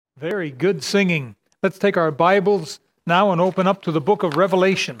Very good singing. Let's take our Bibles now and open up to the book of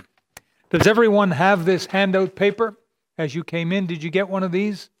Revelation. Does everyone have this handout paper as you came in? Did you get one of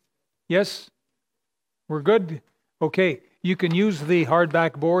these? Yes? We're good? Okay. You can use the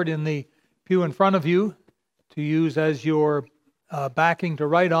hardback board in the pew in front of you to use as your backing to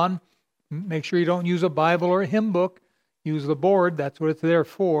write on. Make sure you don't use a Bible or a hymn book. Use the board. That's what it's there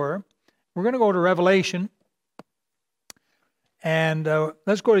for. We're going to go to Revelation. And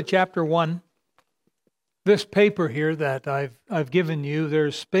let's go to chapter 1. This paper here that I've given you,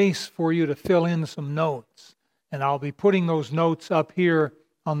 there's space for you to fill in some notes. And I'll be putting those notes up here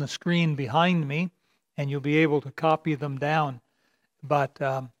on the screen behind me, and you'll be able to copy them down. But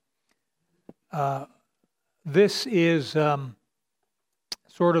this is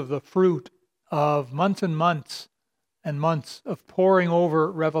sort of the fruit of months and months and months of poring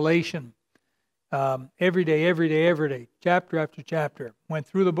over Revelation. Every day, chapter after chapter. Went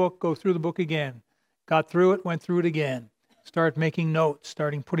through the book, go through the book again. Got through it, went through it again. Start making notes,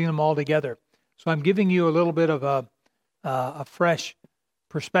 starting putting them all together. So I'm giving you a little bit of a fresh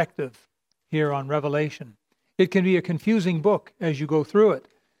perspective here on Revelation. It can be a confusing book as you go through it.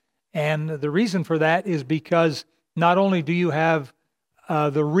 And the reason for that is because not only do you have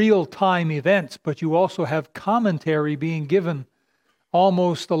the real-time events, but you also have commentary being given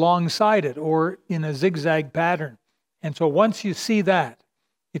almost alongside it or in a zigzag pattern. And so once you see that,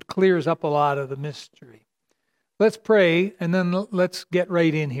 it clears up a lot of the mystery. Let's pray, and then let's get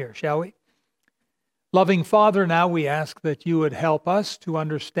right in here, shall we? Loving Father, now we ask that you would help us to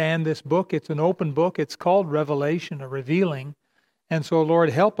understand this book. It's an open book. It's called Revelation, a revealing. And so, Lord,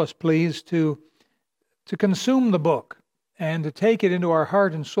 help us, please, to consume the book and to take it into our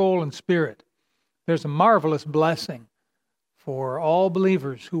heart and soul and spirit. There's a marvelous blessing for all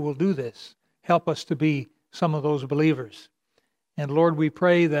believers who will do this. Help us to be some of those believers. And Lord, we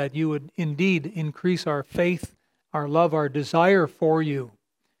pray that you would indeed increase our faith, our love, our desire for you,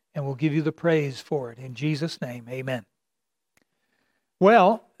 and we'll give you the praise for it. In Jesus' name, amen.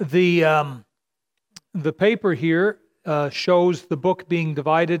 Well, the paper here shows the book being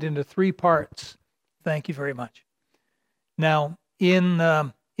divided into 3 parts. Thank you very much. Now, in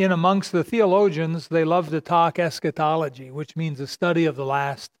amongst the theologians, they love to talk eschatology, which means the study of the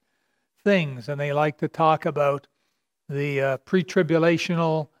last things. And they like to talk about the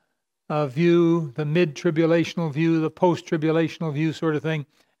pre-tribulational view, the mid-tribulational view, the post-tribulational view sort of thing.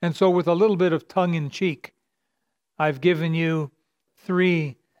 And so with a little bit of tongue-in-cheek, I've given you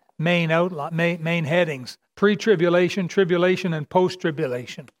 3 main headings: pre-tribulation, tribulation, and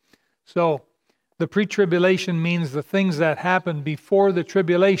post-tribulation. So the pre-tribulation means the things that happen before the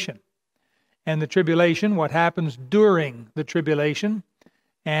tribulation. And the tribulation, what happens during the tribulation.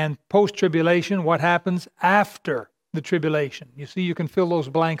 And post-tribulation, what happens after the tribulation. You see, you can fill those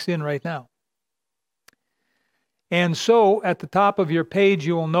blanks in right now. And so at the top of your page,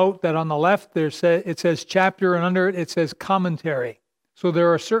 you will note that on the left, it says chapter, and under it says commentary. So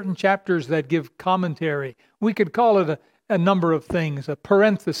there are certain chapters that give commentary. We could call it a number of things, a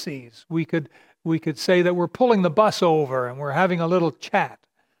parentheses. We could say that we're pulling the bus over and we're having a little chat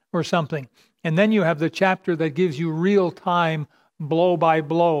or something. And then you have the chapter that gives you real-time, blow by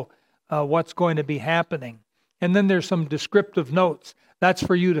blow, what's going to be happening. And then there's some descriptive notes. That's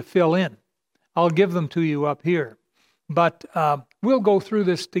for you to fill in. I'll give them to you up here. But we'll go through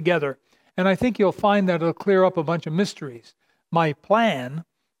this together. And I think you'll find that it'll clear up a bunch of mysteries. My plan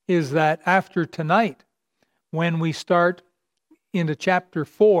is that after tonight, when we start into chapter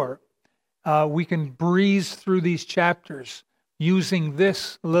 4, we can breeze through these chapters using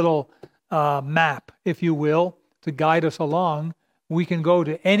this little map, if you will, to guide us along. We can go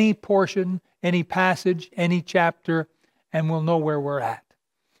to any portion, any passage, any chapter, and we'll know where we're at.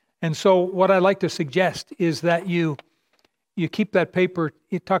 And so what I like to suggest is that you keep that paper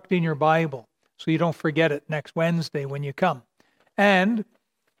tucked in your Bible so you don't forget it next Wednesday when you come. And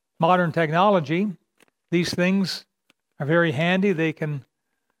modern technology, these things are very handy. They can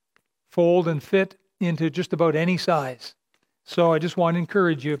fold and fit into just about any size. So I just want to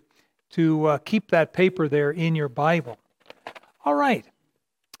encourage you to keep that paper there in your Bible. All right.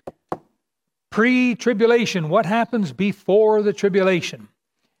 Pre-tribulation. What happens before the tribulation?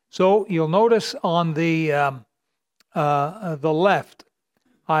 So you'll notice on the left,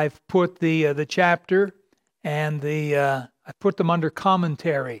 I've put the chapter and I put them under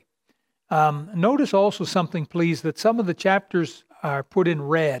commentary. Notice also something, please, that some of the chapters are put in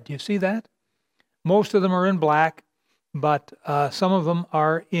red. You see that? Most of them are in black, but some of them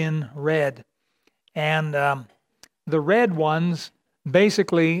are in red. And the red ones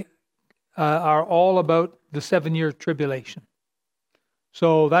basically are all about the 7-year tribulation.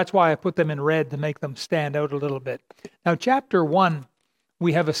 So that's why I put them in red to make them stand out a little bit. Now, chapter 1,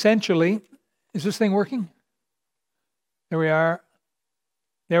 we have essentially, is this thing working? There we are.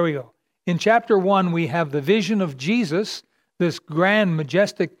 There we go. In chapter 1, we have the vision of Jesus, this grand,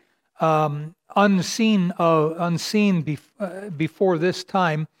 majestic, unseen before this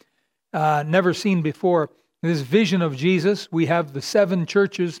time, never seen before. This vision of Jesus. We have the 7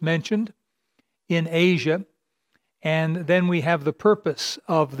 churches mentioned in Asia. And then we have the purpose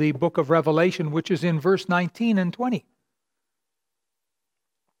of the book of Revelation, which is in verse 19 and 20.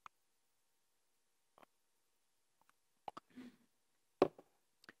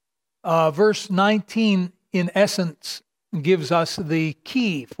 Verse 19, in essence, gives us the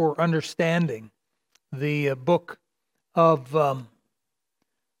key for understanding the book of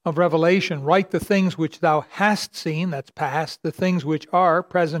Revelation. Write the things which thou hast seen, that's past, the things which are,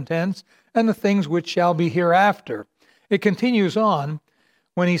 present tense, and the things which shall be hereafter. It continues on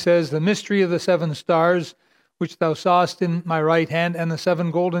when he says, the mystery of the 7 stars, which thou sawest in my right hand, and the 7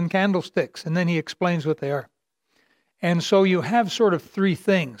 golden candlesticks. And then he explains what they are. And so you have sort of 3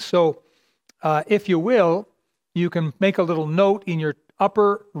 things. So if you will, you can make a little note in your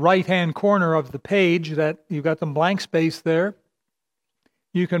upper right-hand corner of the page that you've got some blank space there.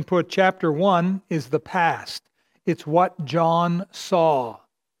 You can put chapter 1 is the past. It's what John saw.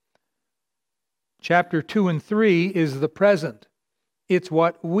 Chapter 2 and 3 is the present. It's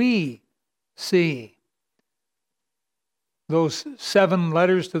what we see. Those 7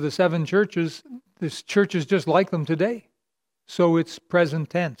 letters to the 7 churches, this church is just like them today. So it's present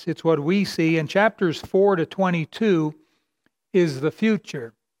tense. It's what we see. And chapters 4 to 22 is the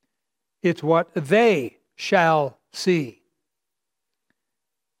future. It's what they shall see.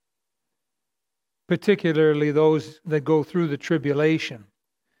 Particularly those that go through the tribulation.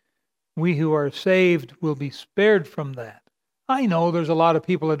 We who are saved will be spared from that. I know there's a lot of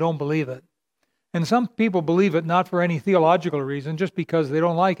people that don't believe it. And some people believe it not for any theological reason, just because they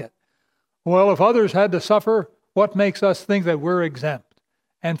don't like it. Well, if others had to suffer, what makes us think that we're exempt?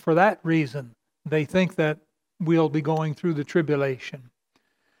 And for that reason, they think that we'll be going through the tribulation.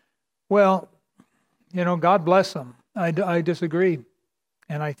 Well, God bless them. I disagree.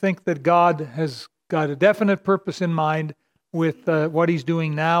 And I think that God has got a definite purpose in mind with what he's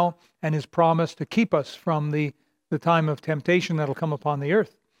doing now and his promise to keep us from the time of temptation that'll come upon the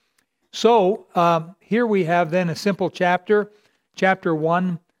earth. So here we have then a simple chapter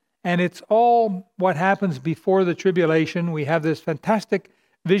 1, and it's all what happens before the tribulation. We have this fantastic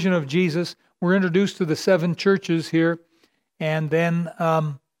vision of Jesus. We're introduced to the 7 churches here, and then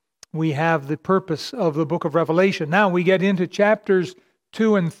we have the purpose of the book of Revelation. Now we get into chapters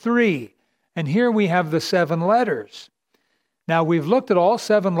 2 and 3, and here we have the 7 letters. Now, we've looked at all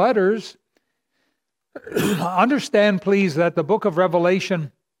 7 letters. Understand, please, that the book of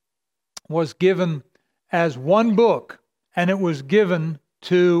Revelation was given as one book, and it was given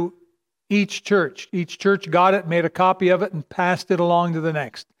to each church. Each church got it, made a copy of it, and passed it along to the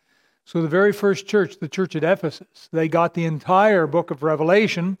next. So the very first church, the church at Ephesus, they got the entire book of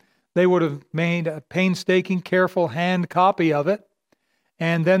Revelation. They would have made a painstaking, careful hand copy of it,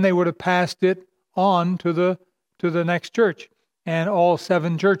 and then they would have passed it on to the next church, and all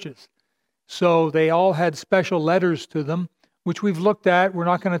 7 churches. So they all had special letters to them, which we've looked at. We're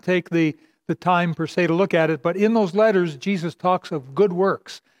not going to take the time per se to look at it, but in those letters, Jesus talks of good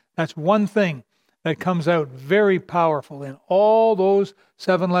works. That's one thing that comes out very powerful in all those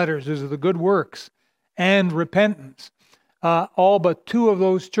 7 letters, is the good works and repentance. All but 2 of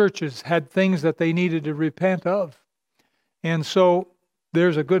those churches had things that they needed to repent of. And so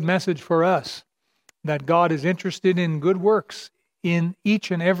there's a good message for us, that God is interested in good works in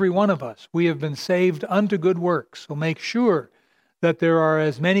each and every one of us. We have been saved unto good works. So make sure that there are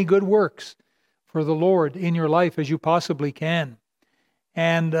as many good works for the Lord in your life as you possibly can.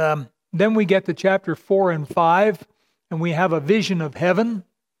 And then we get to chapter 4 and 5, and we have a vision of heaven.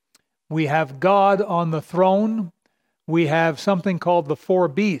 We have God on the throne. We have something called the 4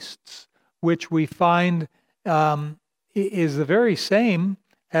 beasts, which we find is the very same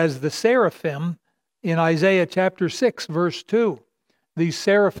as the seraphim in Isaiah chapter 6, verse 2. These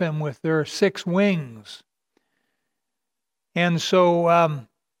seraphim with their 6 wings. And so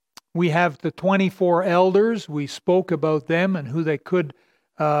we have the 24 elders. We spoke about them and who they could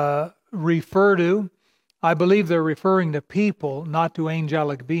refer to. I believe they're referring to people, not to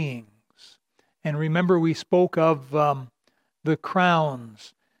angelic beings. And remember, we spoke of the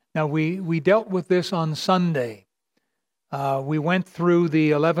crowns. Now, we dealt with this on Sunday. We went through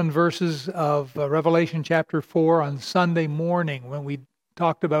the 11 verses of Revelation chapter 4 on Sunday morning when we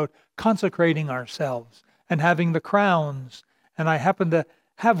talked about consecrating ourselves and having the crowns And I happen to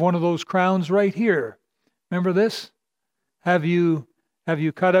have one of those crowns right here. Remember this? Have you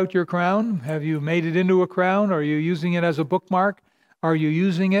cut out your crown? Have you made it into a crown? Are you using it as a bookmark? Are you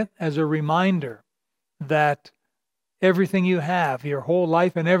using it as a reminder that everything you have, your whole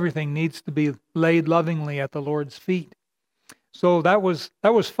life and everything, needs to be laid lovingly at the Lord's feet? So that was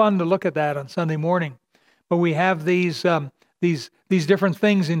fun to look at that on Sunday morning. But we have these different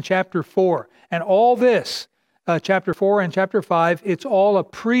things in chapter 4. And all this, chapter 4 and chapter 5, it's all a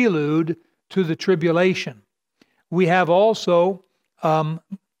prelude to the tribulation. We have also, I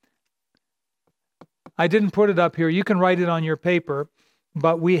didn't put it up here. You can write it on your paper.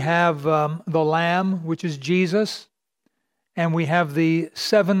 But we have the Lamb, which is Jesus. And we have the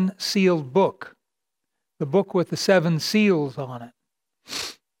seven-sealed book. The book with the seven seals on it.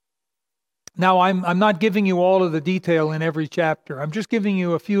 Now, I'm not giving you all of the detail in every chapter. I'm just giving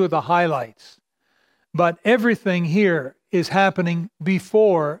you a few of the highlights. But everything here is happening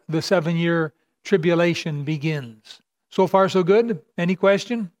before the 7-year tribulation begins. So far, so good? Any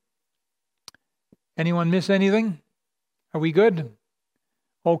question? Anyone miss anything? Are we good?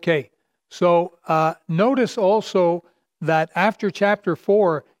 Okay. So notice also that after chapter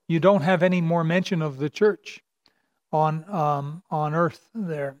 4, you don't have any more mention of the church on earth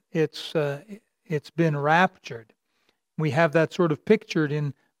there. It's been raptured. We have that sort of pictured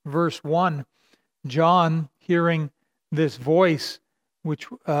in verse 1. John hearing this voice, which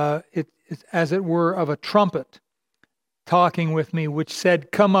it is as it were of a trumpet, talking with me, which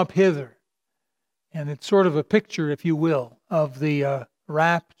said, "Come up hither." And it's sort of a picture, if you will, of the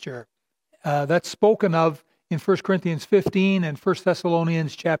rapture. That's spoken of in 1 Corinthians 15 and 1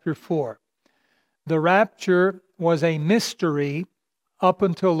 Thessalonians chapter 4. The rapture was a mystery up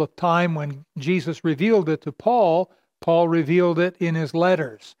until the time when Jesus revealed it to Paul. Paul revealed it in his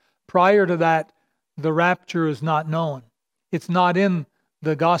letters. Prior to that, the rapture is not known. It's not in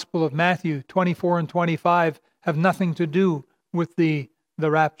the Gospel of Matthew. 24 and 25 have nothing to do with the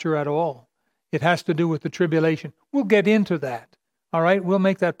rapture at all. It has to do with the tribulation. We'll get into that. All right, we'll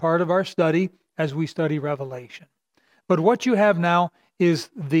make that part of our study as we study Revelation. But what you have now is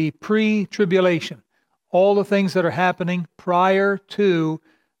the pre-tribulation, all the things that are happening prior to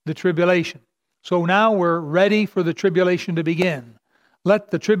the tribulation. So now we're ready for the tribulation to begin. Let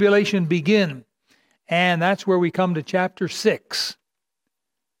the tribulation begin. And that's where we come to chapter 6.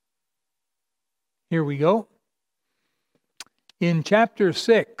 Here we go. In chapter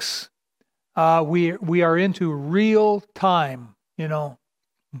 6, we are into real time, tung,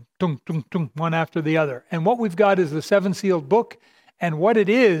 tung, tung, one after the other. And what we've got is the seven-sealed book, and what it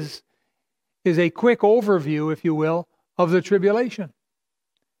is a quick overview, if you will, of the tribulation.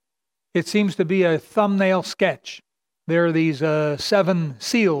 It seems to be a thumbnail sketch. There are these 7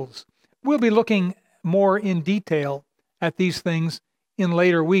 seals. We'll be looking more in detail at these things in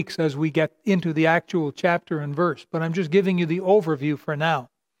later weeks as we get into the actual chapter and verse. But I'm just giving you the overview for now.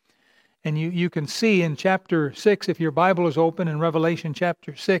 And you can see in chapter 6, if your Bible is open in Revelation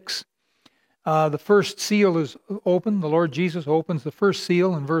chapter 6, the first seal is open. The Lord Jesus opens the first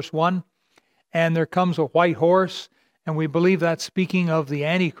seal in verse 1. And there comes a white horse, and we believe that's speaking of the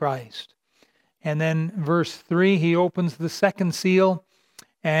Antichrist. And then verse 3, he opens the second seal,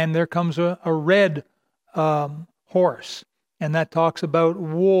 and there comes a red horse, and that talks about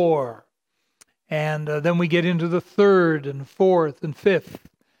war. And then we get into the third and fourth and fifth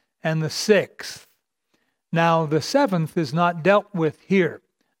and the sixth. Now, the seventh is not dealt with here.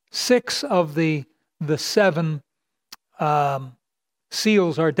 6 of the 7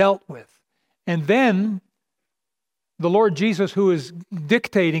 seals are dealt with. And then the Lord Jesus, who is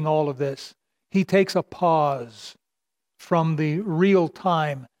dictating all of this, he takes a pause from the real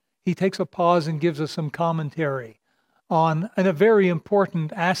time. He takes a pause and gives us some commentary on a very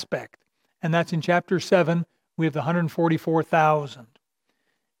important aspect. And that's in chapter 7. We have the 144,000.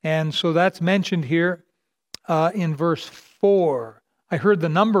 And so that's mentioned here in verse 4. I heard the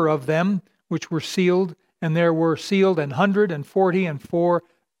number of them which were sealed, and there were sealed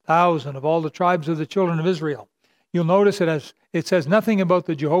 144,000 of all the tribes of the children of Israel. You'll notice it says nothing about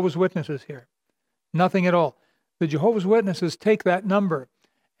the Jehovah's Witnesses here. Nothing at all. The Jehovah's Witnesses take that number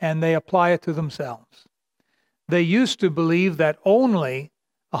and they apply it to themselves. They used to believe that only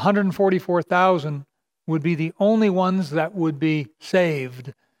 144,000 would be the only ones that would be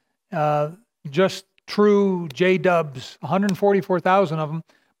saved. Just true J-dubs, 144,000 of them.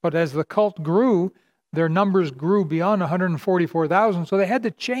 But as the cult grew, their numbers grew beyond 144,000, so they had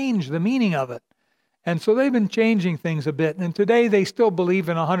to change the meaning of it. And so they've been changing things a bit. And today they still believe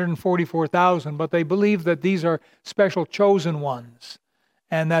in 144,000, but they believe that these are special chosen ones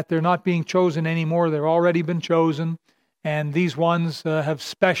and that they're not being chosen anymore. They've already been chosen. And these ones have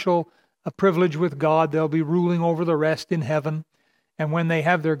special privilege with God. They'll be ruling over the rest in heaven. And when they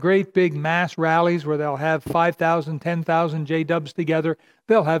have their great big mass rallies where they'll have 5,000, 10,000 J-dubs together,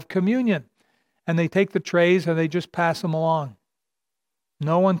 they'll have communion. And they take the trays and they just pass them along.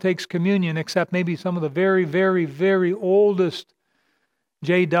 No one takes communion except maybe some of the very, very, very oldest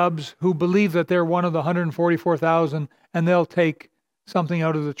J-dubs who believe that they're one of the 144,000, and they'll take something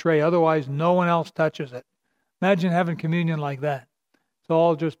out of the tray. Otherwise, no one else touches it. Imagine having communion like that. It's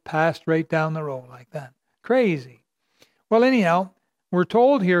all just passed right down the row like that. Crazy. Well, anyhow, we're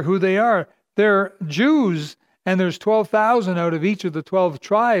told here who they are. They're Jews, and there's 12,000 out of each of the 12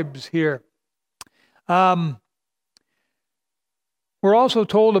 tribes here. We're also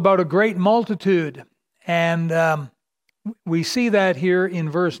told about a great multitude, and we see that here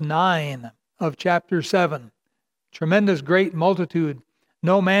in verse 9 of chapter 7. Tremendous great multitude,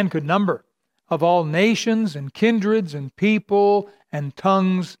 no man could number, of all nations and kindreds and people and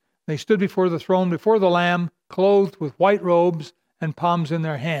tongues. They stood before the throne, before the Lamb, clothed with white robes and palms in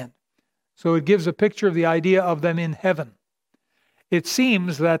their hand. So it gives a picture of the idea of them in heaven. It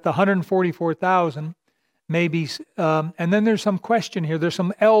seems that the 144,000 may be, and then there's some question here. There's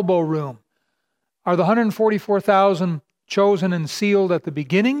some elbow room. Are the 144,000 chosen and sealed at the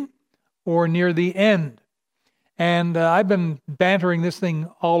beginning or near the end? And I've been bantering this thing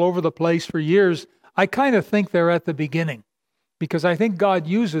all over the place for years. I kind of think they're at the beginning because I think God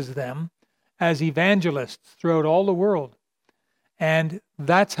uses them as evangelists throughout all the world. And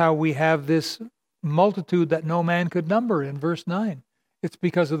that's how we have this multitude that no man could number in verse 9. It's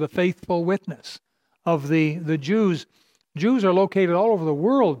because of the faithful witness of the Jews. Jews are located all over the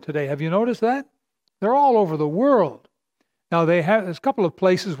world today. Have you noticed that? They're all over the world. Now, there's a couple of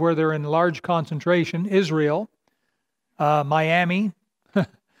places where they're in large concentration. Israel, Miami, a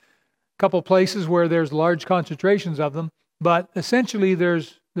couple places where there's large concentrations of them. But essentially,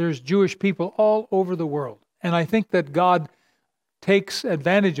 there's Jewish people all over the world. And I think that God takes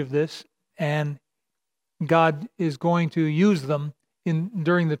advantage of this, and God is going to use them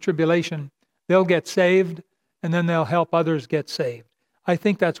during the tribulation. They'll get saved, and then they'll help others get saved. I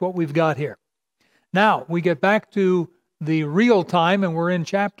think that's what we've got here. Now, we get back to the real time, and we're in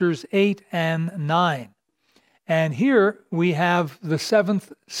chapters 8 and 9. And here we have the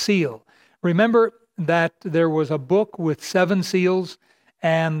seventh seal. Remember that there was a book with 7 seals,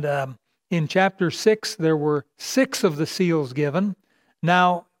 and in chapter 6, there were 6 of the seals given.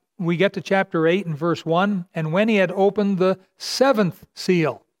 Now, we get to chapter 8 and verse 1, and when he had opened the 7th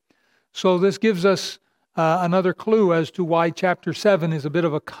seal. So this gives us another clue as to why chapter 7 is a bit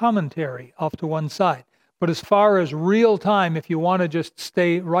of a commentary off to one side. But as far as real time, if you want to just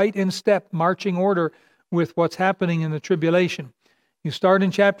stay right in step, marching order with what's happening in the tribulation, you start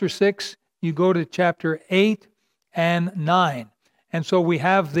in chapter 6, you go to chapter 8 and 9. And so we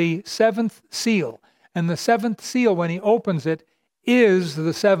have the 7th seal. And the 7th seal, when he opens it, is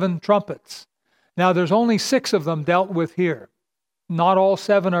the 7 trumpets. Now, there's only 6 of them dealt with here. Not all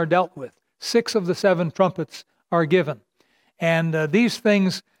 7 are dealt with. 6 of the 7 trumpets are given. And these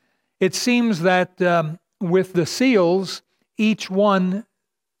things, it seems that with the seals, each one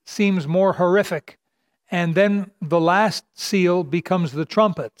seems more horrific. And then the last seal becomes the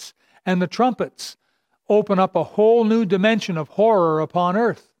trumpets. And the trumpets open up a whole new dimension of horror upon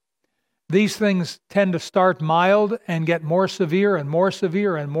earth. These things tend to start mild and get more severe and more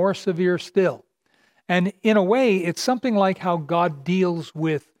severe and more severe still. And in a way, it's something like how God deals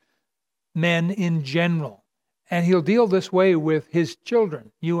with men in general. And he'll deal this way with his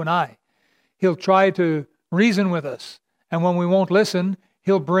children, you and I. He'll try to reason with us. And when we won't listen,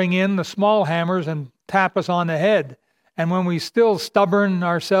 he'll bring in the small hammers and tap us on the head. And when we still stubborn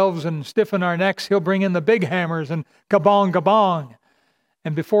ourselves and stiffen our necks, he'll bring in the big hammers and kabong, kabong.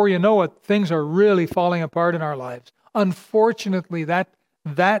 And before you know it, things are really falling apart in our lives. Unfortunately,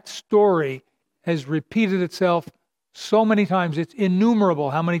 that story has repeated itself so many times. It's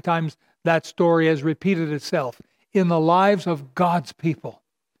innumerable how many times that story has repeated itself in the lives of God's people.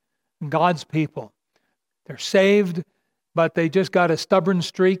 God's people. They're saved, but they just got a stubborn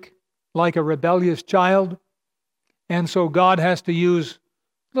streak like a rebellious child. And so God has to use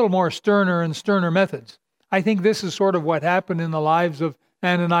a little more sterner and sterner methods. I think this is sort of what happened in the lives of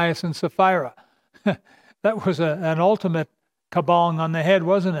Ananias and Sapphira. That was an ultimate kabong on the head,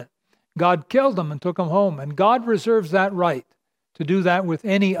 wasn't it? God killed them and took them home. And God reserves that right to do that with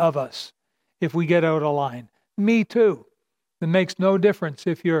any of us if we get out of line. Me too. It makes no difference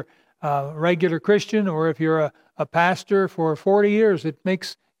if you're a regular Christian or if you're a pastor for 40 years. It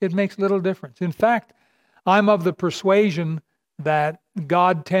makes little difference. In fact, I'm of the persuasion that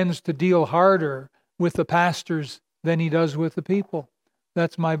God tends to deal harder with the pastors than he does with the people.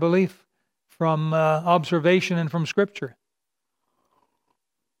 That's my belief from observation and from Scripture.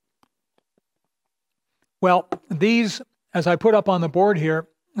 Well, these, as I put up on the board here,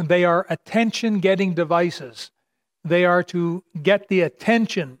 they are attention-getting devices. They are to get the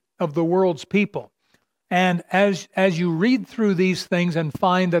attention of the world's people. And as you read through these things and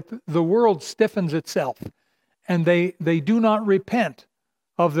find that the world stiffens itself, and they do not repent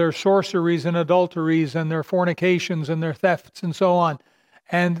of their sorceries and adulteries and their fornications and their thefts and so on,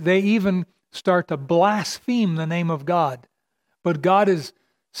 and they even start to blaspheme the name of God. But God is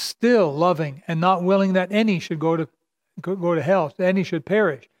still loving and not willing that any should go to hell, that any should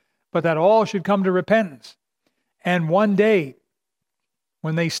perish, but that all should come to repentance. And one day,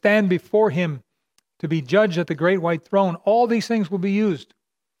 when they stand before Him to be judged at the great white throne, all these things will be used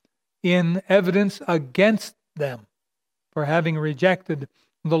in evidence against them for having rejected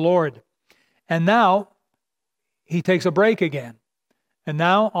the Lord. And now, He takes a break again. And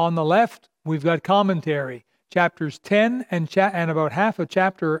now, on the left, we've got commentary, chapters 10 and about half of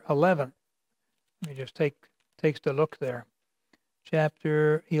chapter 11. Let me just takes a look there.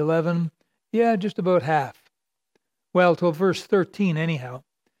 Chapter 11, just about half. Well, till verse 13 anyhow.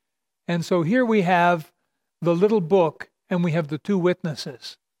 And so here we have the little book, and we have the two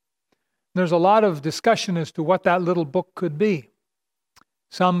witnesses. There's a lot of discussion as to what that little book could be.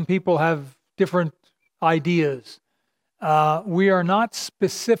 Some people have different ideas. We are not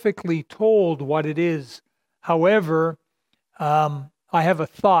specifically told what it is. However, I have a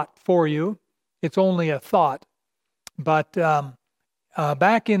thought for you. It's only a thought. But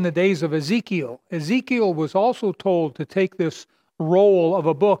back in the days of Ezekiel was also told to take this roll of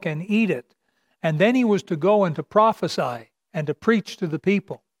a book and eat it. And then he was to go and to prophesy and to preach to the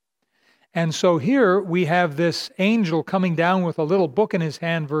people. And so here we have this angel coming down with a little book in his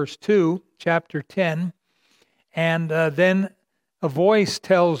hand, verse 2, chapter 10. And then a voice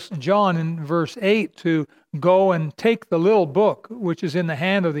tells John in verse 8 to go and take the little book, which is in the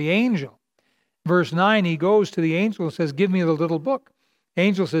hand of the angel. Verse 9, he goes to the angel and says, "Give me the little book."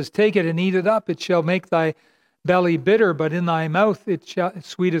 Angel says, "Take it and eat it up. It shall make thy belly bitter, but in thy mouth it's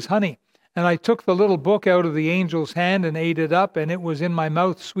sweet as honey. And I took the little book out of the angel's hand and ate it up, and it was in my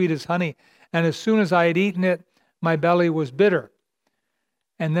mouth sweet as honey. And as soon as I had eaten it, my belly was bitter."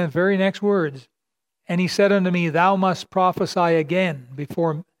 And then very next words, "And he said unto me, Thou must prophesy again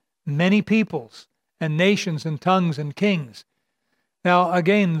before many peoples and nations and tongues and kings." Now,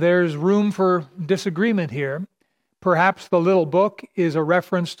 again, there's room for disagreement here. Perhaps the little book is a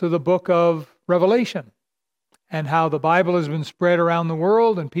reference to the book of Revelation and how the Bible has been spread around the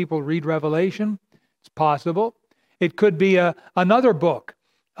world and people read Revelation. It's possible. It could be another book.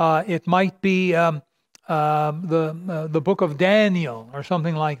 It might be the book of Daniel or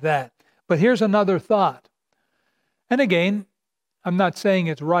something like that. But here's another thought. And again, I'm not saying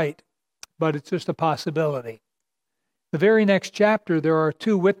it's right, but it's just a possibility. The very next chapter, there are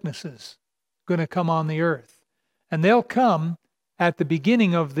two witnesses going to come on the earth. And they'll come at the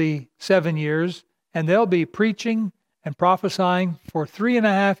beginning of the 7 years, and they'll be preaching and prophesying for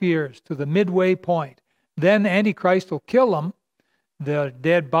 3.5 years to the midway point. Then Antichrist will kill them. The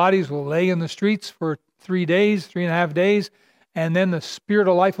dead bodies will lay in the streets for 3 days, 3.5 days, and then the spirit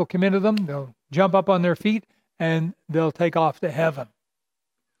of life will come into them. They'll jump up on their feet, and they'll take off to heaven.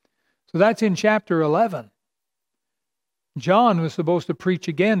 So that's in chapter 11. John was supposed to preach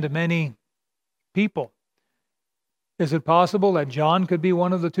again to many people. Is it possible that John could be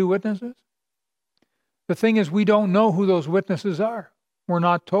one of the two witnesses? The thing is, we don't know who those witnesses are. We're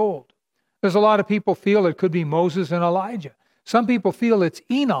not told. There's a lot of people feel it could be Moses and Elijah. Some people feel it's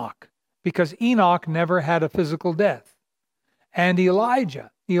Enoch, because Enoch never had a physical death. And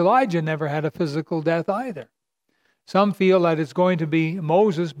Elijah never had a physical death either. Some feel that it's going to be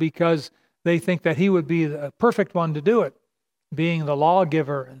Moses because they think that he would be the perfect one to do it, being the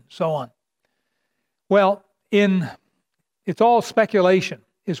lawgiver and so on. Well, it's all speculation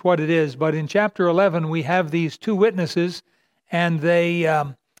is what it is. But in chapter 11, we have these two witnesses, and they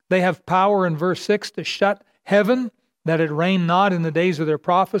have power in verse 6 to shut heaven, that it rain not in the days of their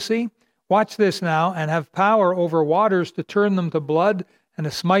prophecy. Watch this now, and have power over waters to turn them to blood, and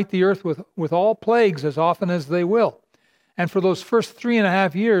to smite the earth with all plagues as often as they will. And for those first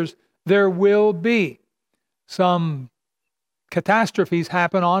 3.5 years, there will be some catastrophes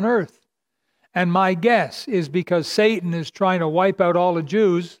happen on earth. And my guess is because Satan is trying to wipe out all the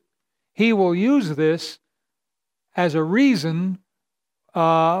Jews, he will use this as a reason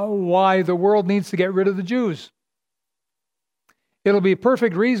why the world needs to get rid of the Jews. It'll be a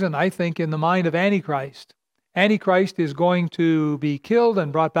perfect reason, I think, in the mind of Antichrist. Antichrist is going to be killed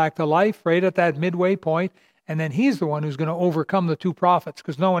and brought back to life right at that midway point, And then he's the one who's going to overcome the two prophets,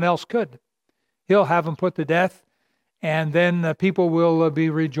 because no one else could. He'll have them put to death, and then people will be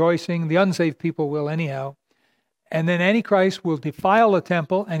rejoicing. The unsaved people will anyhow. And then Antichrist will defile the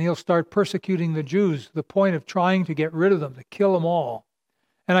temple, and he'll start persecuting the Jews, to the point of trying to get rid of them, to kill them all.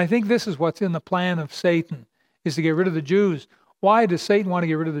 And I think this is what's in the plan of Satan, is to get rid of the Jews. Why does Satan want to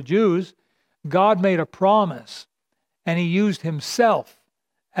get rid of the Jews? God made a promise, and he used himself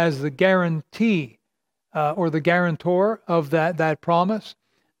as the guarantee or the guarantor of that promise,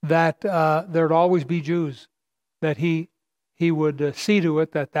 that there'd always be Jews, that he would see to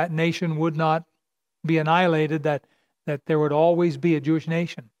it that that nation would not be annihilated, that there would always be a Jewish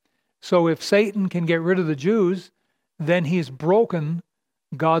nation. So if Satan can get rid of the Jews, then he's broken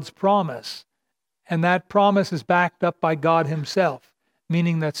God's promise. And that promise is backed up by God himself,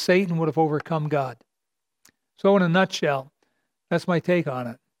 meaning that Satan would have overcome God. So in a nutshell, that's my take on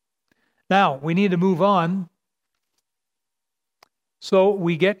it. Now, we need to move on. So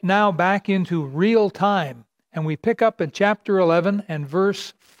we get now back into real time, and we pick up in chapter 11 and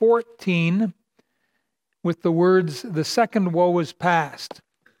verse 14 with the words, "The second woe is past."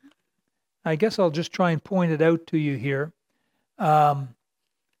 I guess I'll just try and point it out to you here.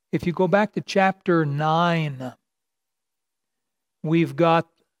 If you go back to chapter 9, we've got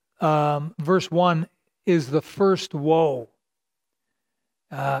verse 1 is the first woe.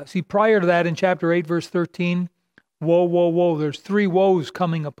 See, prior to that in chapter 8, verse 13, woe, woe, woe. There's 3 woes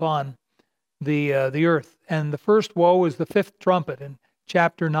coming upon the earth. And the first woe is the 5th trumpet in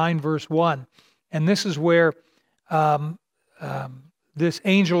chapter 9, verse 1. And this is where this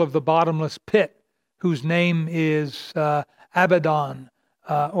angel of the bottomless pit, whose name is Abaddon,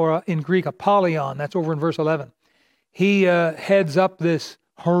 or in Greek, Apollyon, that's over in verse 11. He heads up this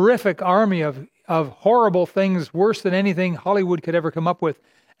horrific army of horrible things, worse than anything Hollywood could ever come up with.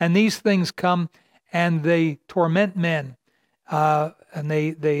 And these things come and they torment men, and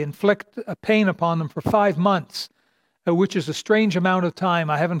they inflict a pain upon them for 5 months, which is a strange amount of time.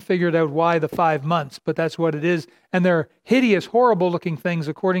 I haven't figured out why the 5 months, but that's what it is. And they're hideous, horrible-looking things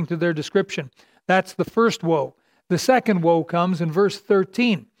according to their description. That's the first woe. The second woe comes in verse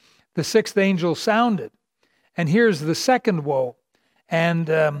 13. The 6th angel sounded. And here's the second woe.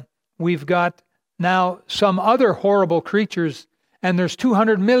 And we've got now some other horrible creatures, and there's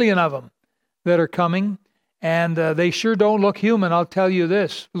 200 million of them that are coming. And they sure don't look human, I'll tell you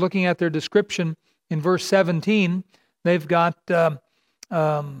this. Looking at their description in verse 17, they've got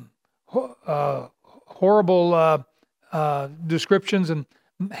horrible descriptions and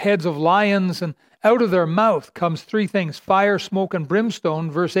heads of lions, and out of their mouth comes 3 things, fire, smoke, and brimstone.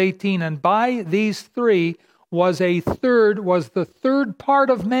 Verse 18, and by these 3 was the third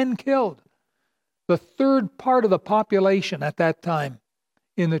part of men killed. The third part of the population at that time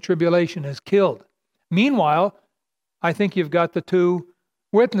in the tribulation is killed. Meanwhile, I think you've got the 2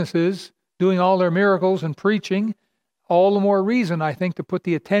 witnesses doing all their miracles and preaching. All the more reason, I think, to put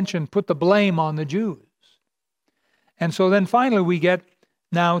the blame on the Jews. And so then finally we get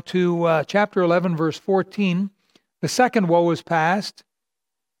now to chapter 11, verse 14. The second woe is past,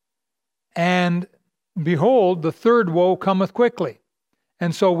 and behold, the third woe cometh quickly.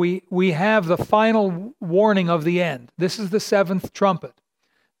 And so we have the final warning of the end. This is the 7th trumpet.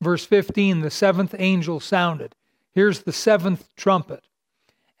 Verse 15, the 7th angel sounded. Here's the 7th trumpet.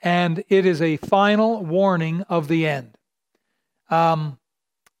 And it is a final warning of the end.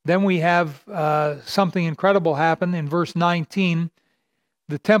 Then we have something incredible happen in verse 19.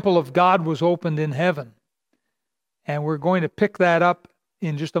 The temple of God was opened in heaven. And we're going to pick that up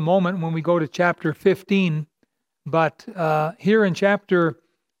in just a moment when we go to chapter 15. But here in chapter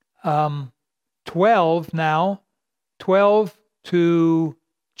 12 now, 12 to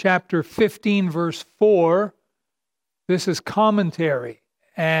chapter 15, verse 4, this is commentary.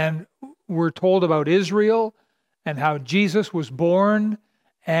 And we're told about Israel and how Jesus was born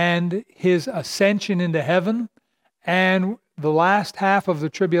and his ascension into heaven. And the last half of the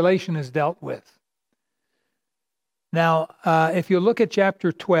tribulation is dealt with. Now, if you look at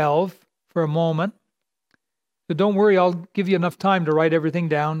chapter 12 for a moment, so don't worry, I'll give you enough time to write everything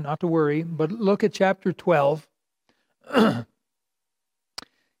down, not to worry, but look at chapter 12.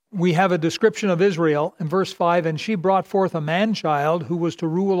 We have a description of Israel in verse 5, and she brought forth a man-child who was to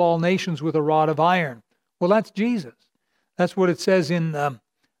rule all nations with a rod of iron. Well, that's Jesus. That's what it says in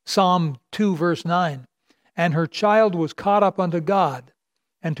Psalm 2, verse 9. And her child was caught up unto God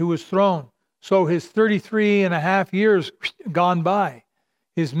and to his throne. So his 33 and a half years gone by.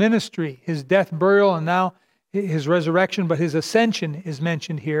 His ministry, his death, burial, and now his resurrection, but his ascension is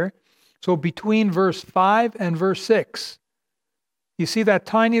mentioned here. So between verse 5 and verse 6, you see that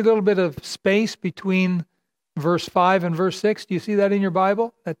tiny little bit of space between verse 5 and verse 6. Do you see that in your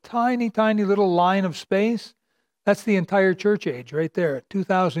Bible? That tiny, tiny little line of space? That's the entire church age right there,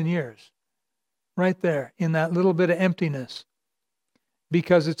 2,000 years. Right there, in that little bit of emptiness.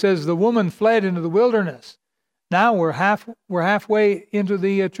 Because it says the woman fled into the wilderness. Now we're halfway into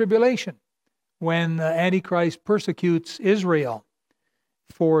the tribulation, when Antichrist persecutes Israel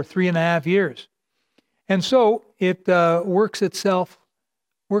for 3.5 years. And so it works itself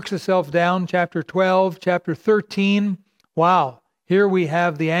down, chapter 12, chapter 13. Wow, here we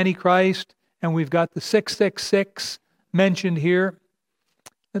have the Antichrist, and we've got the 666 mentioned here.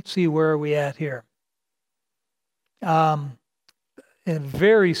 Let's see, where are we at here? A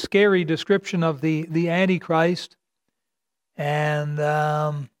very scary description of the Antichrist. And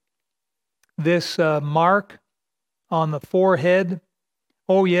this mark on the forehead.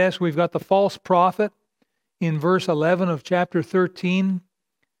 Oh yes, we've got the false prophet in verse 11 of chapter 13.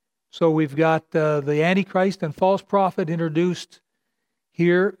 So we've got the Antichrist and false prophet introduced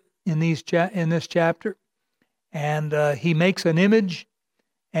here in this chapter. And he makes an image,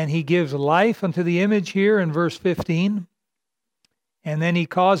 and he gives life unto the image here in verse 15. And then he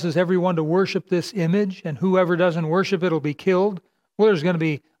causes everyone to worship this image, and whoever doesn't worship it will be killed. Well, there's going to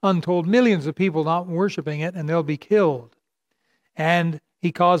be untold millions of people not worshiping it, and they'll be killed. And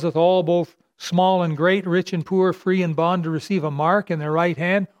he causeth all, both small and great, rich and poor, free and bond, to receive a mark in their right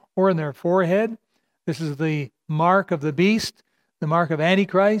hand or in their forehead. This is the mark of the beast, the mark of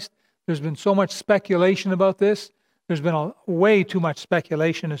Antichrist. There's been so much speculation about this. There's been way too much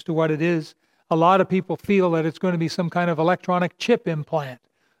speculation as to what it is. A lot of people feel that it's going to be some kind of electronic chip implant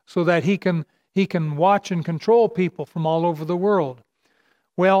so that he can watch and control people from all over the world.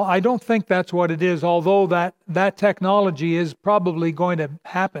 Well, I don't think that's what it is, although that technology is probably going to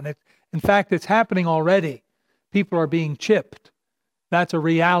happen. In fact, it's happening already. People are being chipped. That's a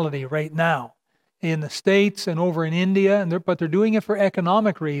reality right now in the States and over in India, but they're doing it for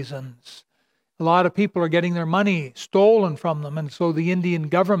economic reasons. A lot of people are getting their money stolen from them, and so the Indian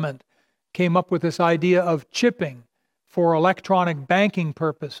government came up with this idea of chipping for electronic banking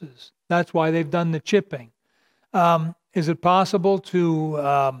purposes. That's why they've done the chipping. Is it possible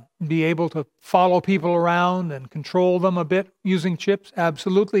to be able to follow people around and control them a bit using chips?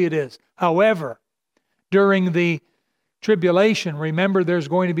 Absolutely it is. However, during the tribulation, remember there's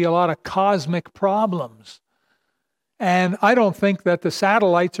going to be a lot of cosmic problems. And I don't think that the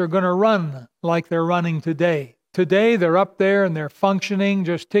satellites are going to run like they're running today. Today, they're up there and they're functioning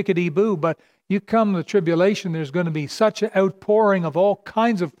just tickety-boo, but you come to the tribulation, there's going to be such an outpouring of all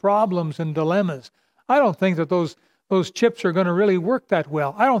kinds of problems and dilemmas. I don't think that those chips are going to really work that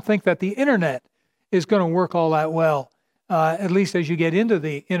well. I don't think that the internet is going to work all that well, at least as you get into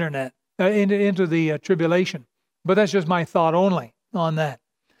the internet, into the tribulation. But that's just my thought only on that.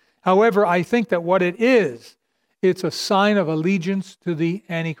 However, I think that what it is, it's a sign of allegiance to the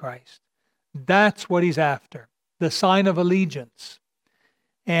Antichrist. That's what he's after. The sign of allegiance.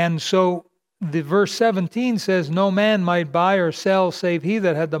 And so the verse 17 says, no man might buy or sell save he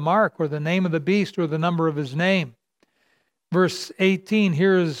that had the mark or the name of the beast or the number of his name. Verse 18,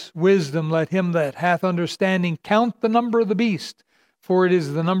 here is wisdom. Let him that hath understanding count the number of the beast, for it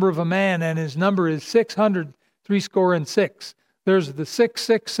is the number of a man, and his number is 666. There's the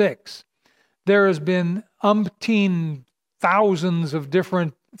 666. There has been umpteen thousands of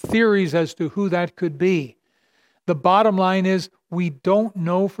different theories as to who that could be. The bottom line is we don't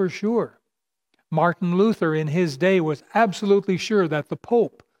know for sure. Martin Luther in his day was absolutely sure that the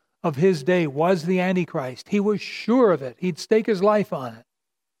Pope of his day was the Antichrist. He was sure of it. He'd stake his life on it.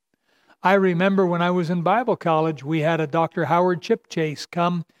 I remember when I was in Bible college, we had a Dr. Howard Chipchase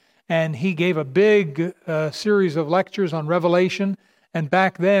come, and he gave a big series of lectures on Revelation. And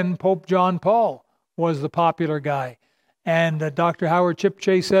back then, Pope John Paul was the popular guy. And Dr. Howard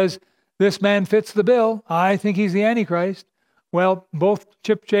Chipchase says, this man fits the bill. I think he's the Antichrist. Well, both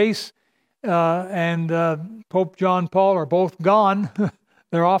Chipchase and Pope John Paul are both gone.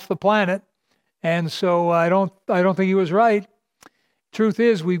 They're off the planet. And so I don't think he was right. Truth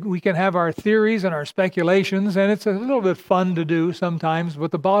is, we can have our theories and our speculations, and it's a little bit fun to do sometimes,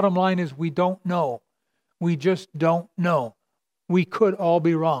 but the bottom line is we don't know. We just don't know. We could all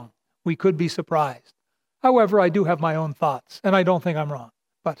be wrong. We could be surprised. However, I do have my own thoughts, and I don't think I'm wrong.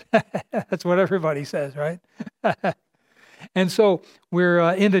 But that's what everybody says, right? And so we're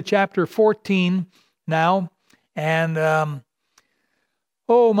into chapter 14 now, and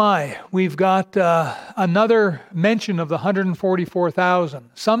oh my, we've got another mention of the 144,000.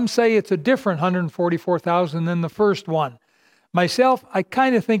 Some say it's a different 144,000 than the first one. Myself, I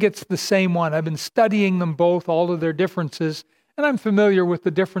kind of think it's the same one. I've been studying them both, all of their differences, and I'm familiar with the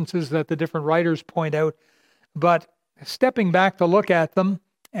differences that the different writers point out. But stepping back to look at them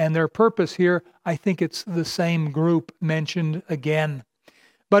and their purpose here, I think it's the same group mentioned again.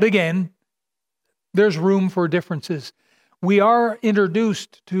 But again, there's room for differences. We are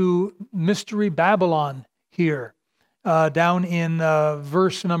introduced to Mystery Babylon here, down in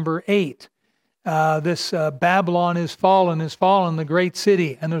verse number 8. This Babylon is fallen, the great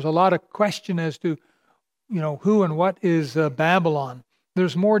city. And there's a lot of question as to, who and what is Babylon.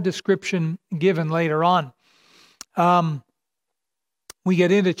 There's more description given later on. We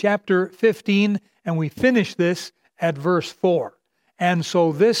get into chapter 15, and we finish this at verse 4. And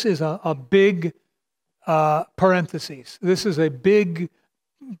so this is a big parentheses. This is a big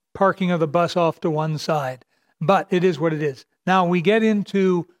parking of the bus off to one side. But it is what it is. Now we get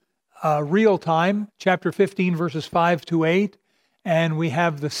into real time, chapter 15, verses 5 to 8, and we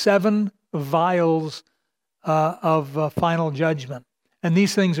have the 7 vials of final judgment. And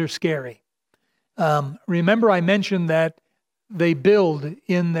these things are scary. Remember I mentioned that they build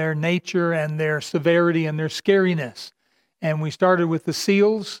in their nature and their severity and their scariness. And we started with the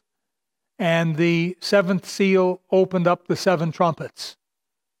seals, and the 7th seal opened up the 7 trumpets.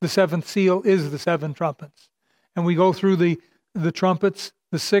 The 7th seal is the 7 trumpets. And we go through the trumpets,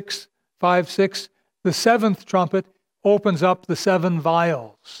 the 6, 5, 6. The 7th trumpet opens up the 7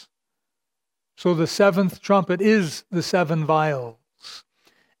 vials. So the 7th trumpet is the 7 vials.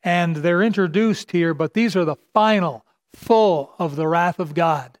 And they're introduced here, but these are the final, full of the wrath of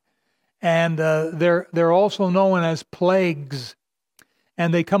God. And they're also known as plagues.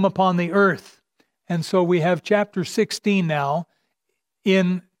 And they come upon the earth. And so we have chapter 16 now.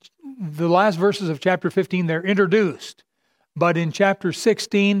 In the last verses of chapter 15, they're introduced. But in chapter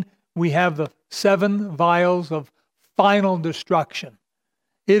 16, we have the 7 vials of final destruction.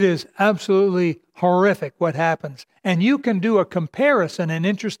 It is absolutely horrific what happens. And you can do a comparison, an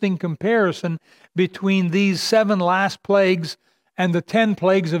interesting comparison between these 7 last plagues and the 10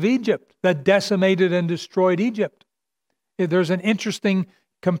 plagues of Egypt that decimated and destroyed Egypt. There's an interesting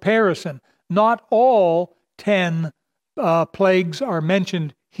comparison. Not all 10 plagues are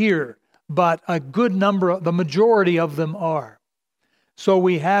mentioned here, but a good number, the majority of them are. So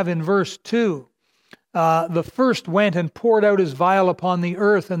we have in verse 2, the first went and poured out his vial upon the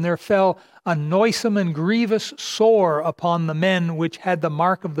earth, and there fell a noisome and grievous sore upon the men which had the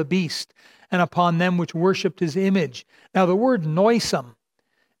mark of the beast, and upon them which worshipped his image. Now the word noisome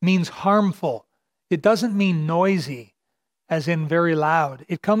means harmful. It doesn't mean noisy, as in very loud.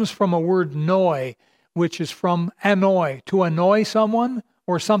 It comes from a word noi, which is from annoy, to annoy someone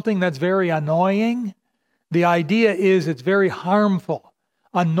or something that's very annoying. The idea is it's very harmful,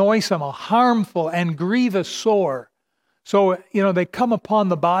 a noisome, a harmful and grievous sore. So, they come upon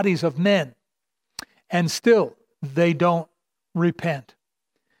the bodies of men, and still they don't repent.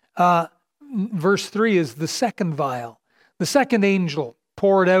 Verse 3 is the second vial. The second angel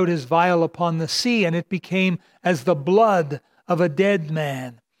poured out his vial upon the sea, and it became as the blood of a dead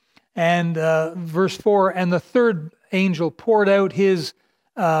man. And verse 4, and the third angel poured out his,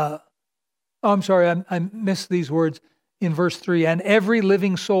 I missed these words in verse 3, and every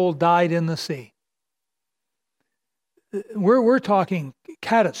living soul died in the sea. We're talking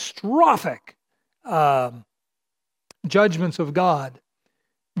catastrophic judgments of God.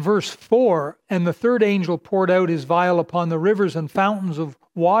 Verse 4, and the third angel poured out his vial upon the rivers and fountains of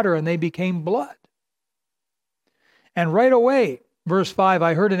water, and they became blood. And right away, verse 5,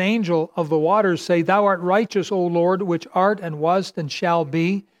 I heard an angel of the waters say, Thou art righteous, O Lord, which art and wast and shall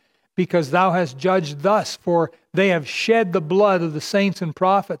be, because thou hast judged thus, for they have shed the blood of the saints and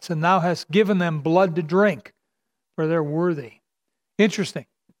prophets, and thou hast given them blood to drink, for they're worthy. Interesting.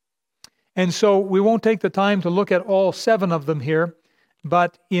 And so we won't take the time to look at all 7 of them here,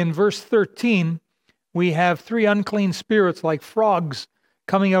 but in verse 13, we have 3 unclean spirits like frogs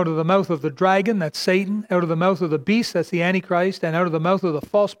coming out of the mouth of the dragon, that's Satan, out of the mouth of the beast, that's the Antichrist, and out of the mouth of the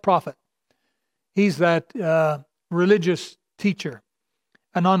false prophet. He's that religious teacher,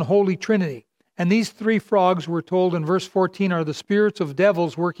 an unholy trinity. And these 3 frogs, we're told in verse 14, are the spirits of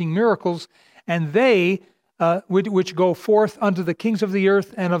devils working miracles, and they, which go forth unto the kings of the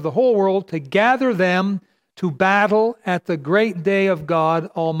earth and of the whole world, to gather them to battle at the great day of God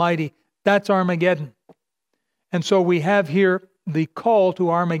Almighty. That's Armageddon. And so we have here the call to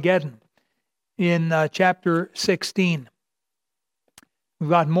Armageddon in chapter 16. We've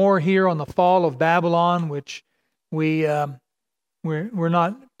got more here on the fall of Babylon, which we're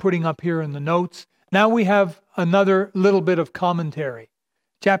not putting up here in the notes. Now we have another little bit of commentary.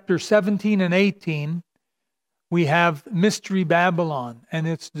 Chapter 17 and 18, we have Mystery Babylon and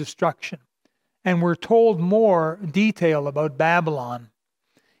its destruction. And we're told more detail about Babylon.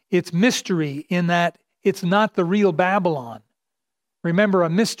 It's mystery in that it's not the real Babylon. Remember, a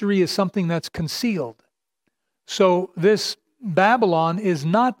mystery is something that's concealed. So this Babylon is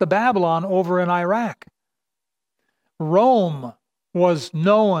not the Babylon over in Iraq. Rome was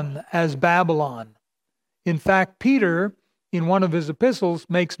known as Babylon. In fact, Peter, in one of his epistles,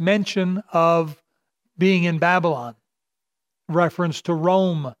 makes mention of being in Babylon, reference to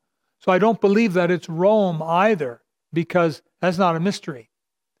Rome. So I don't believe that it's Rome either, because that's not a mystery.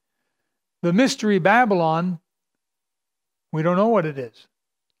 The mystery Babylon, we don't know what it is.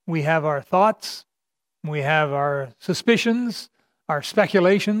 We have our thoughts, we have our suspicions, our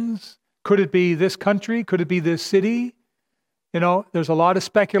speculations. Could it be this country? Could it be this city? You know, there's a lot of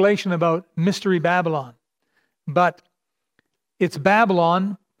speculation about mystery Babylon. But it's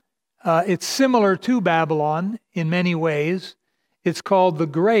Babylon. It's similar to Babylon in many ways. It's called the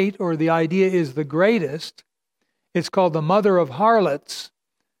Great, or the idea is the greatest. It's called the mother of harlots.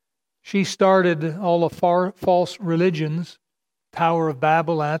 She started all the false religions, Tower of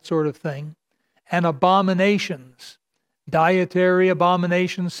Babel, that sort of thing, and abominations, dietary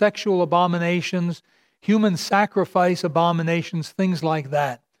abominations, sexual abominations, human sacrifice abominations, things like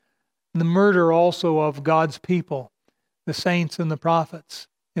that. The murder also of God's people, the saints and the prophets.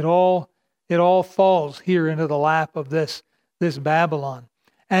 It all falls here into the lap of this Babylon.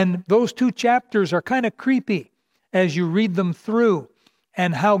 And those 2 chapters are kind of creepy as you read them through,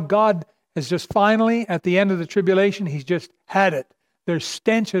 and how God has just finally, at the end of the tribulation, He's just had it. Their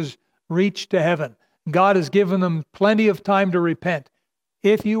stench has reached to heaven. God has given them plenty of time to repent.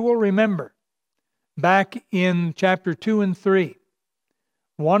 If you will remember, back in chapter 2 and 3,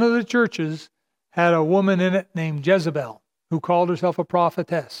 one of the churches had a woman in it named Jezebel, who called herself a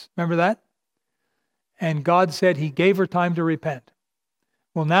prophetess. Remember that? And God said He gave her time to repent.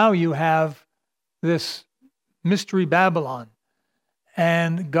 Well, now you have this mystery Babylon,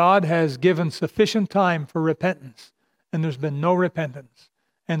 and God has given sufficient time for repentance, and there's been no repentance.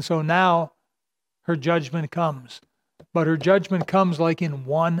 And so now her judgment comes. But her judgment comes like in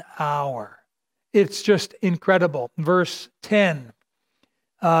 1 hour. It's just incredible. Verse 10,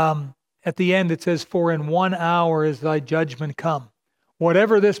 at the end it says, "For in 1 hour is thy judgment come."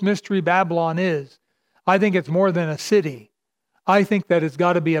 Whatever this mystery Babylon is, I think it's more than a city. I think that it's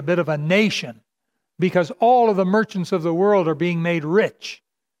got to be a bit of a nation, because all of the merchants of the world are being made rich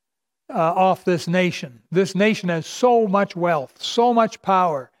off this nation. This nation has so much wealth, so much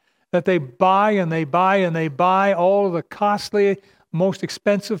power, that they buy and they buy and they buy all of the costly, most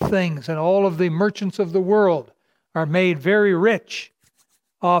expensive things, and all of the merchants of the world are made very rich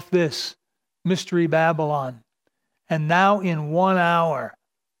off this mystery Babylon. And now in 1 hour,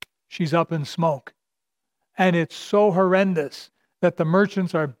 she's up in smoke. And it's so horrendous that the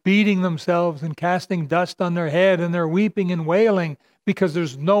merchants are beating themselves and casting dust on their head, and they're weeping and wailing because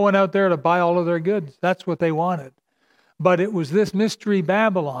there's no one out there to buy all of their goods. That's what they wanted. But it was this mystery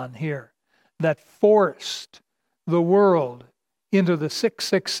Babylon here that forced the world into the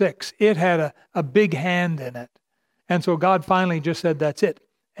 666. It had a big hand in it. And so God finally just said, that's it,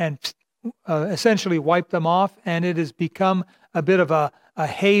 and essentially wiped them off, and it has become a bit of a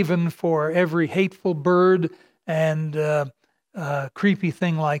haven for every hateful bird and creepy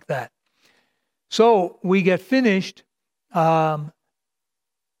thing like that. So we get finished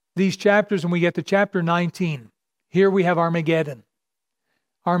these chapters, and we get to chapter 19. Here we have Armageddon.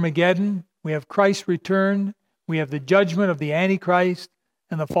 Armageddon, we have Christ's return, we have the judgment of the Antichrist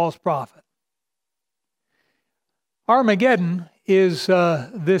and the false prophet. Armageddon is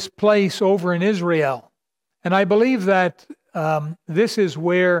this place over in Israel. And I believe that this is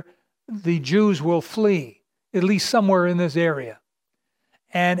where the Jews will flee, at least somewhere in this area.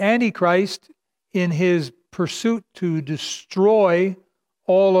 And Antichrist, in his pursuit to destroy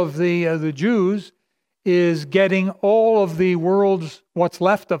all of the Jews, is getting all of the world's, what's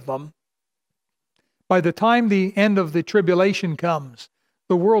left of them. By the time the end of the tribulation comes,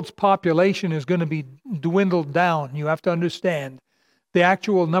 the world's population is going to be dwindled down. You have to understand, the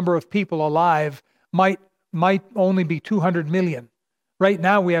actual number of people alive might only be 200 million. Right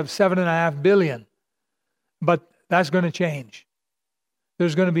now we have 7.5 billion. But that's going to change.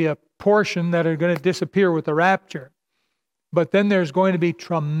 There's going to be a portion that are going to disappear with the rapture. But then there's going to be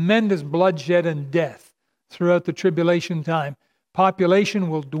tremendous bloodshed and death throughout the tribulation time. Population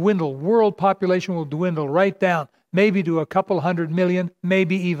will dwindle. World population will dwindle right down, maybe to a couple 100 million,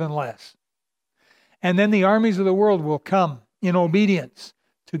 maybe even less. And then the armies of the world will come in obedience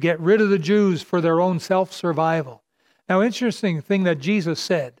to get rid of the Jews for their own self-survival. Now, interesting thing that Jesus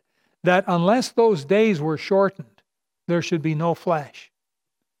said, that unless those days were shortened, there should be no flesh.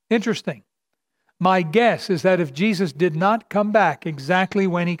 Interesting. My guess is that if Jesus did not come back exactly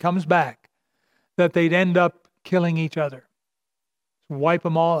when he comes back, that they'd end up killing each other. Wipe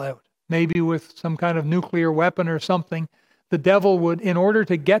them all out. Maybe with some kind of nuclear weapon or something. The devil would, in order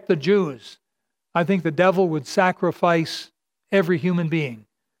to get the Jews, I think the devil would sacrifice every human being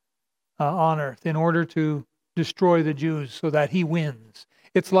on earth in order to destroy the Jews so that he wins.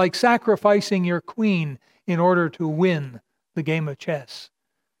 It's like sacrificing your queen in order to win the game of chess.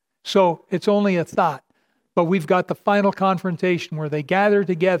 So it's only a thought. But we've got the final confrontation where they gather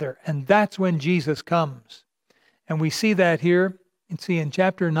together, and that's when Jesus comes. And we see that here. You can see in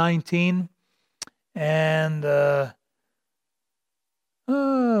chapter 19, and where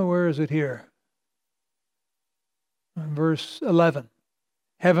is it here? Verse 11.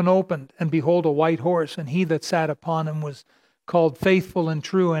 Heaven opened, and behold, a white horse, and he that sat upon him was called Faithful and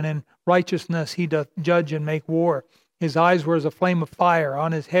True, and in righteousness he doth judge and make war. His eyes were as a flame of fire.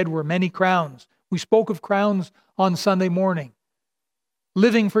 On his head were many crowns. We spoke of crowns on Sunday morning.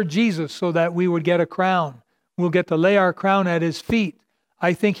 Living for Jesus so that we would get a crown. We'll get to lay our crown at his feet.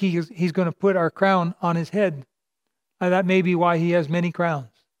 I think he's going to put our crown on his head. That may be why he has many crowns.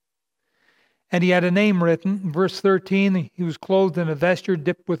 And he had a name written. Verse 13, he was clothed in a vesture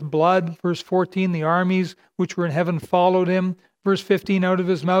dipped with blood. Verse 14, the armies which were in heaven followed him. Verse 15, out of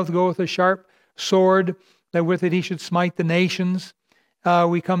his mouth goeth a sharp sword, that with it he should smite the nations.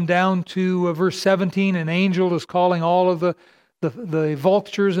 We come down to verse 17. An angel is calling all of the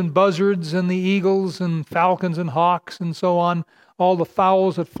vultures and buzzards and the eagles and falcons and hawks and so on, all the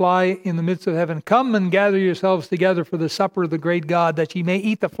fowls that fly in the midst of heaven. Come and gather yourselves together for the supper of the great God, that ye may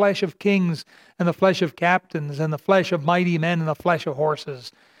eat the flesh of kings and the flesh of captains and the flesh of mighty men and the flesh of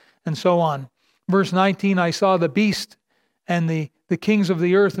horses, and so on. Verse 19, I saw the beast and the kings of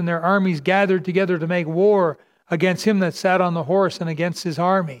the earth and their armies gathered together to make war against him that sat on the horse and against his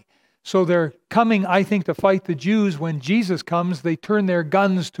army. So they're coming, I think, to fight the Jews. When Jesus comes, they turn their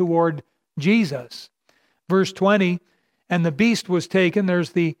guns toward Jesus. Verse 20, and the beast was taken,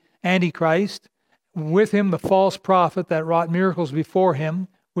 there's the Antichrist, with him the false prophet that wrought miracles before him,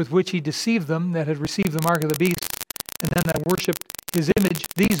 with which he deceived them that had received the mark of the beast, and then that worshipped his image.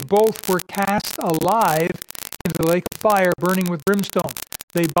 These both were cast alive into the lake of fire, burning with brimstone.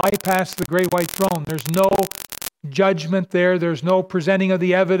 They bypassed the great white throne. There's no judgment there. There's no presenting of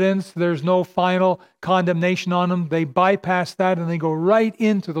the evidence. There's no final condemnation on them. They bypass that and they go right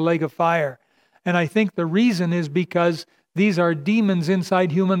into the lake of fire. And I think the reason is because these are demons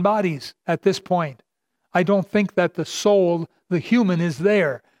inside human bodies at this point. I don't think that the soul, the human, is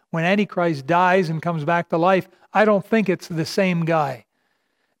there. When Antichrist dies and comes back to life, I don't think it's the same guy,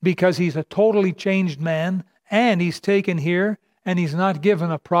 because he's a totally changed man, and he's taken here and he's not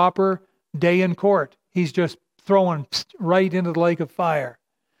given a proper day in court. He's just thrown right into the lake of fire.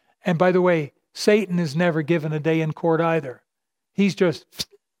 And by the way, Satan is never given a day in court either. He's just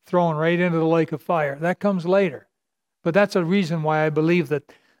thrown right into the lake of fire. That comes later. But that's a reason why I believe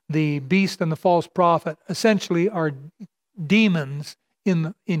that the beast and the false prophet essentially are demons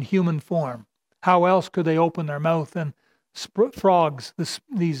in human form. How else could they open their mouth and frogs,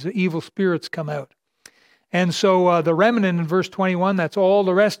 these evil spirits, come out? And so the remnant in verse 21, that's all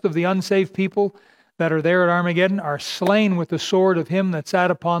the rest of the unsaved people that are there at Armageddon, are slain with the sword of him that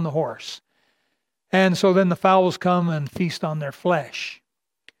sat upon the horse. And so then the fowls come and feast on their flesh.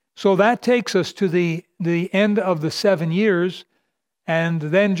 So that takes us to the end of the 7 years. And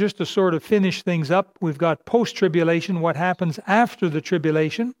then just to sort of finish things up, we've got post-tribulation, what happens after the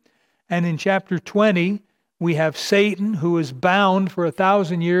tribulation. And in chapter 20, we have Satan, who is bound for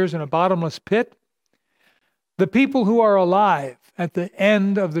 1,000 years in a bottomless pit. The people who are alive at the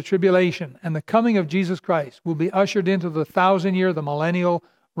end of the tribulation and the coming of Jesus Christ will be ushered into the 1,000-year, the millennial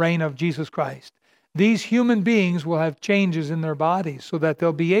reign of Jesus Christ. These human beings will have changes in their bodies so that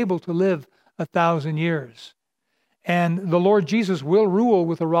they'll be able to live 1,000 years. And the Lord Jesus will rule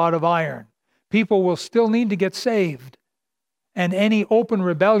with a rod of iron. People will still need to get saved. And any open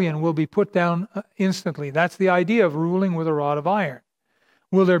rebellion will be put down instantly. That's the idea of ruling with a rod of iron.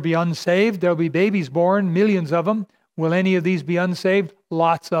 Will there be unsaved? There'll be babies born, millions of them. Will any of these be unsaved?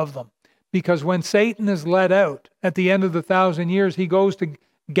 Lots of them. Because when Satan is let out at the end of the 1,000 years, he goes to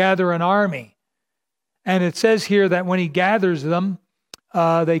gather an army. And it says here that when he gathers them,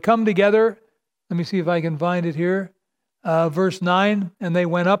 they come together. Let me see if I can find it here. Verse 9, and they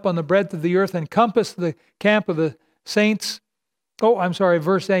went up on the breadth of the earth and compassed the camp of the saints. Oh, I'm sorry,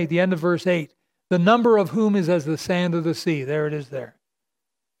 verse 8, the end of verse 8. The number of whom is as the sand of the sea. There it is there.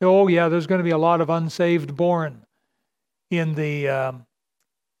 Oh yeah, there's going to be a lot of unsaved born in the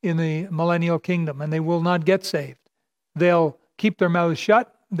millennial kingdom, and they will not get saved. They'll keep their mouths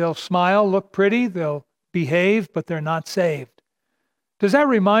shut. They'll smile, look pretty. They'll behave, but they're not saved. Does that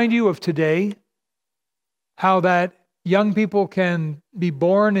remind you of today? how that young people can be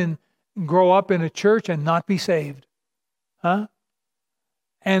born and grow up in a church and not be saved. Huh?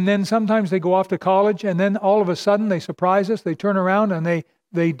 And then sometimes they go off to college, and then all of a sudden they surprise us. They turn around and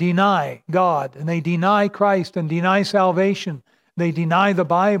they deny God, and they deny Christ and deny salvation. They deny the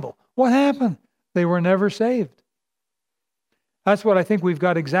Bible. What happened? They were never saved. That's what I think we've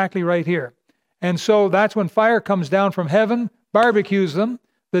got exactly right here. And so that's when fire comes down from heaven, barbecues them.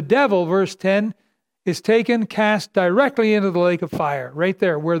 The devil, verse 10, is taken, cast directly into the lake of fire, right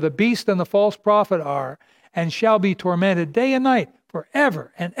there, where the beast and the false prophet are, and shall be tormented day and night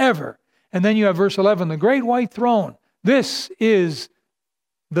forever and ever. And then you have verse 11, the great white throne. This is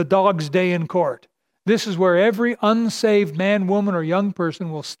the dog's day in court. This is where every unsaved man, woman, or young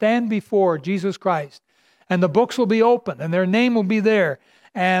person will stand before Jesus Christ. And the books will be open, and their name will be there.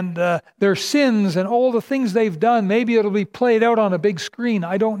 And their sins and all the things they've done, maybe it'll be played out on a big screen.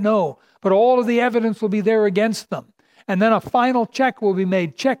 I don't know. But all of the evidence will be there against them. And then a final check will be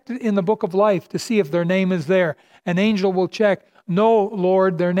made, checked in the book of life to see if their name is there. An angel will check, no,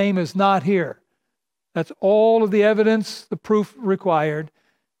 Lord, their name is not here. That's all of the evidence, the proof required.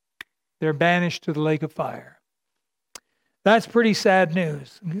 They're banished to the lake of fire. That's pretty sad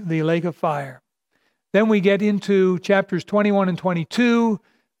news, the lake of fire. Then we get into chapters 21 and 22.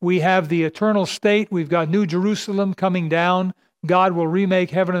 We have the eternal state. We've got New Jerusalem coming down. God will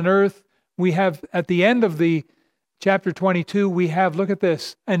remake heaven and earth. We have, at the end of the chapter 22, we have, look at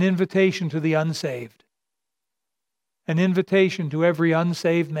this, an invitation to the unsaved. An invitation to every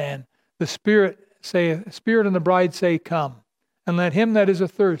unsaved man. The Spirit and the bride say, come. And let him that is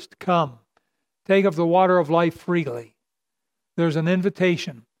athirst come. Take of the water of life freely. There's an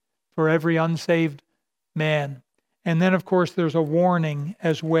invitation for every unsaved man. And then, of course, there's a warning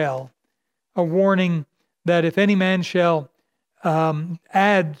as well. A warning that if any man shall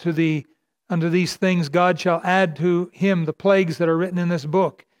add to unto these things, God shall add to him the plagues that are written in this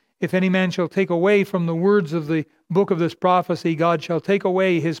book. If any man shall take away from the words of the book of this prophecy, God shall take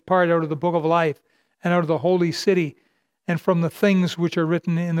away his part out of the book of life and out of the holy city and from the things which are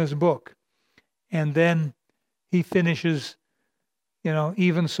written in this book. And then he finishes,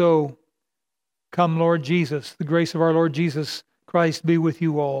 even so, come Lord Jesus, the grace of our Lord Jesus Christ be with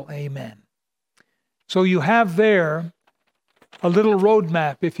you all. Amen. So you have there a little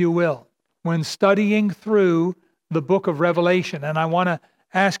roadmap, if you will, when studying through the book of Revelation. And I want to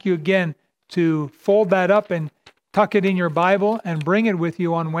ask you again to fold that up and tuck it in your Bible and bring it with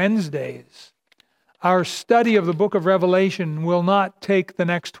you on Wednesdays. Our study of the book of Revelation will not take the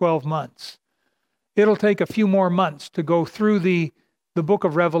next 12 months. It'll take a few more months to go through the book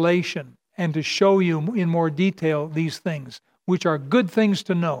of Revelation and to show you in more detail these things, which are good things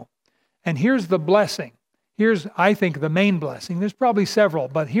to know. And here's the blessing. Here's, I think, the main blessing. There's probably several,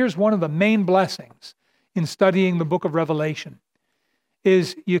 but here's one of the main blessings in studying the book of Revelation,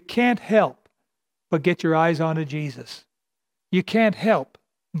 is you can't help but get your eyes onto Jesus. You can't help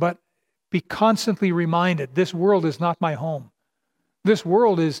but be constantly reminded, this world is not my home. This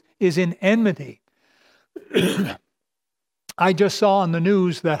world is in enmity. I just saw on the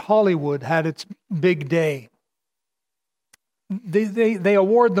news that Hollywood had its big day. They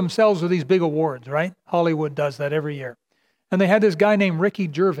award themselves with these big awards, right? Hollywood does that every year. And they had this guy named Ricky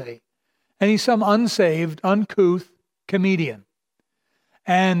Gervais. And he's some unsaved, uncouth comedian.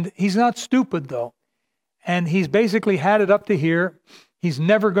 And he's not stupid, though. And he's basically had it up to here. He's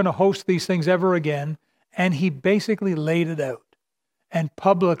never going to host these things ever again. And he basically laid it out. And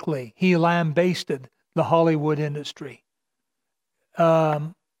publicly, he lambasted the Hollywood industry.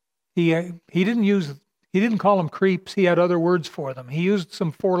 He didn't call them creeps. He had other words for them. He used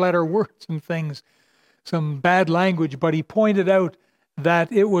some 4-letter words and things, some bad language, but he pointed out that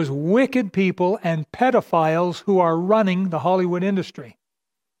it was wicked people and pedophiles who are running the Hollywood industry.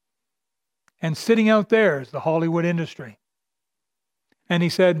 And sitting out there is the Hollywood industry. And he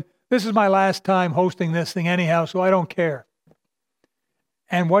said, this is my last time hosting this thing anyhow, so I don't care.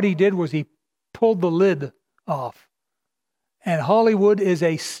 And what he did was he pulled the lid off. And Hollywood is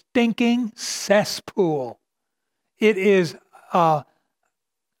a stinking cesspool. It is a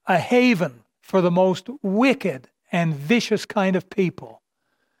haven for the most wicked and vicious kind of people.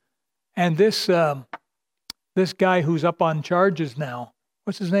 And this guy who's up on charges now,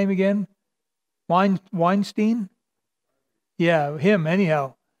 what's his name again? Weinstein? Yeah, him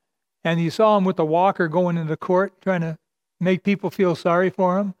anyhow. And you saw him with the walker going into court trying to make people feel sorry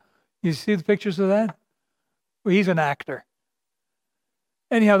for him. You see the pictures of that? Well, he's an actor.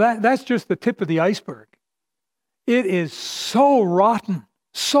 Anyhow, that's just the tip of the iceberg. It is so rotten,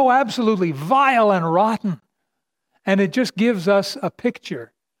 so absolutely vile and rotten. And it just gives us a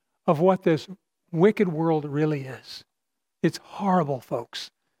picture of what this wicked world really is. It's horrible,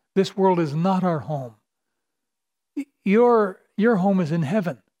 folks. This world is not our home. Your home is in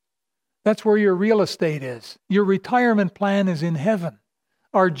heaven. That's where your real estate is. Your retirement plan is in heaven.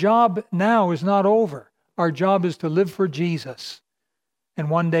 Our job now is not over. Our job is to live for Jesus. And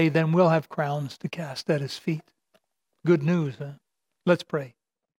one day then we'll have crowns to cast at His feet. Good news, huh? Let's pray.